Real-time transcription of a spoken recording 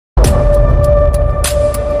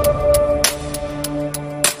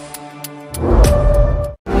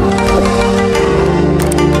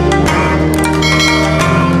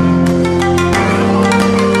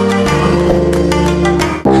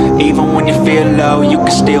feel low, you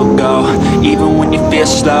can still go. Even when you feel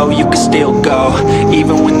slow, you can still go.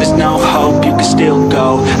 Even when there's no hope, you can still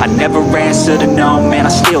go. I never answer to no, man, I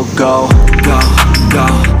still go. Go, go,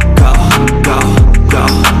 go, go, go,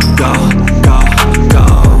 go, go, go,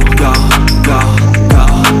 go, go, go,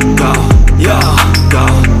 go, yeah, go,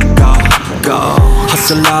 go, go.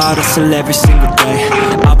 Hustle hard, hustle every single day.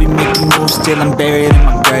 I'll be making moves till I'm buried in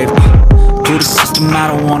my grave. To the system, I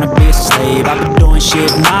don't wanna be a slave. I've been doing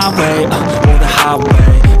shit my way, or the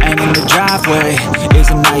highway. And in the driveway is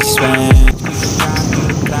a nice range.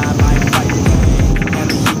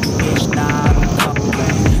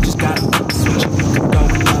 Just gotta flip the switch and you can go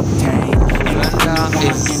and obtain. Uganda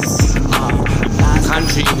is a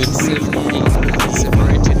country with several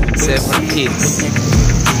hills, you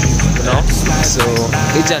know. So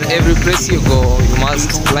each and every place you go, you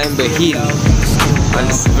must climb a hill, and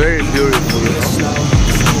it's very beautiful, you know.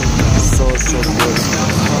 So beautiful.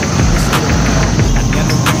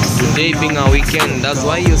 Today being a weekend, that's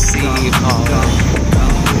why you see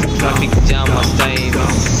traffic jam at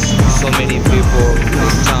times. So many people in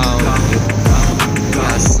town.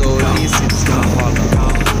 Yeah, so this is Kampala.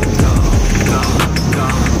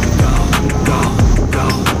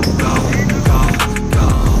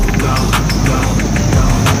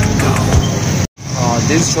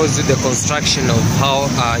 This shows you the construction of how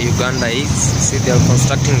Uganda is. See, they are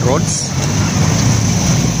constructing roads.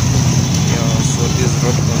 Yeah, so this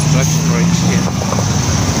road construction right here.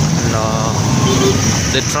 And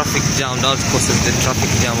the traffic jam, that causes the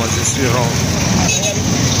traffic jam as you see wrong.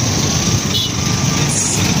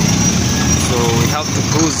 So we have to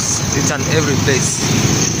cruise each and every place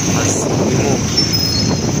as we move.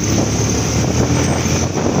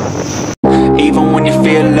 Even when you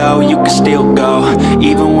feel low, you can still go.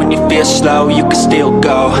 Even when you feel slow, you can still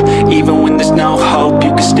go. Even when there's no hope,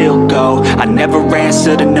 you can still go. I never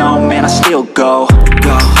answer to no, man, I still go.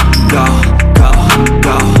 Go, go, go,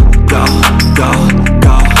 go, go, go, go,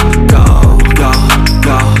 go, go,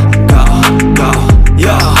 go, go, go,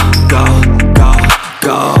 yeah, go, go,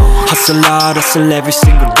 go. Hustle hard, hustle every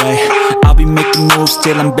single day. I'll be making moves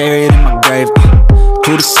till I'm buried in my grave.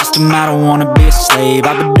 To the system, I don't wanna be a slave.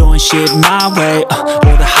 I've been doing shit my way,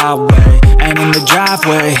 or the highway. And in the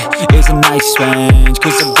driveway is a nice range.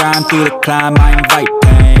 Cause I grind through the climb, I invite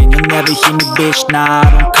pain. You'll never hear me, bitch, nah, I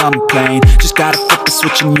don't complain. Just gotta flip the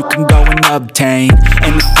switch and you can go and obtain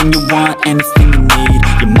anything you want, anything you need.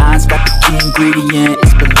 Your mind's got the key ingredient,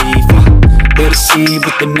 it's belief. They'll deceive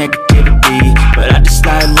with the negativity, but I just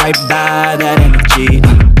slide right by that energy.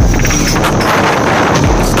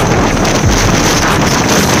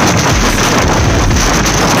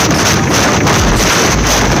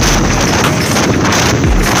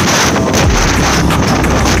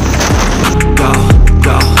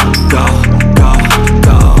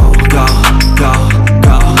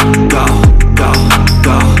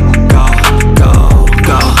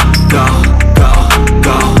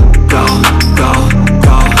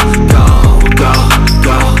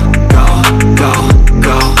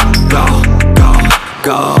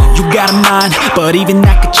 You got a mind, but even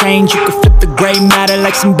that could change. You could flip the gray matter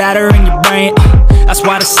like some batter in your brain. That's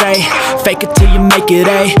why they say, fake it till you make it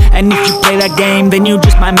A. And if you play that game, then you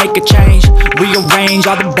just might make a change. Rearrange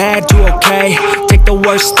all the bad to okay. Take the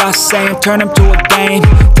worst thoughts saying, turn them to a game.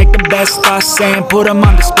 Take the best thoughts saying, put them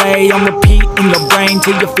on display. On repeat in your brain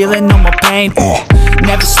till you're feeling no more pain.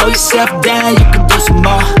 Never slow yourself down, you can do some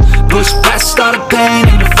more. Push past all the pain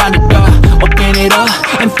and you'll find a door. Open it up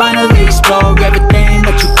and finally explore everything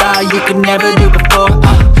that you thought you could never do before.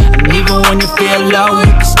 And even when you feel low, you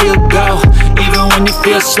can still go. Even when you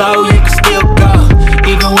feel slow, you can still go.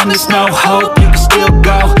 Even when there's no hope, you can still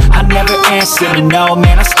go. I never answer to no,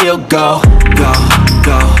 man, I still go. Go,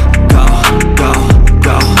 go, go, go, go,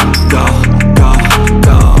 go, go, go, go,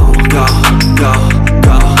 go, go, go,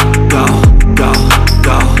 go, go, go,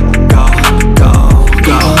 go, go.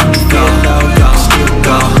 Even when you feel low, you can still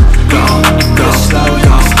go. Even when you feel slow, you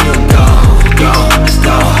can still go. Even when there's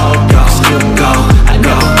no hope, you can still go.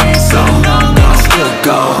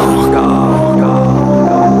 I never answer to no, man, I still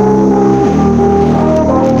go.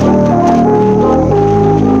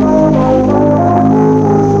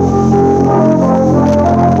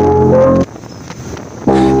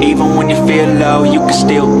 Even when you feel low, you can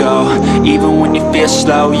still go. Even when you feel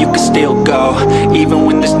slow, you can still go. Even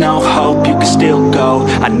when there's no hope, you can still go.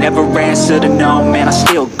 I never answer to no, man, I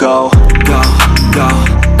still go. Go, go,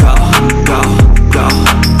 go, go, go,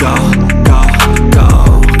 go, go, go, go,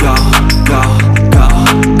 go, go,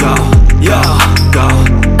 go, yeah, go,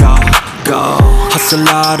 go, go. Hustle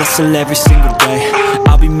hard, hustle every single day.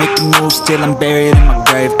 I'll be making moves till I'm buried in my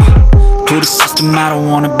grave. To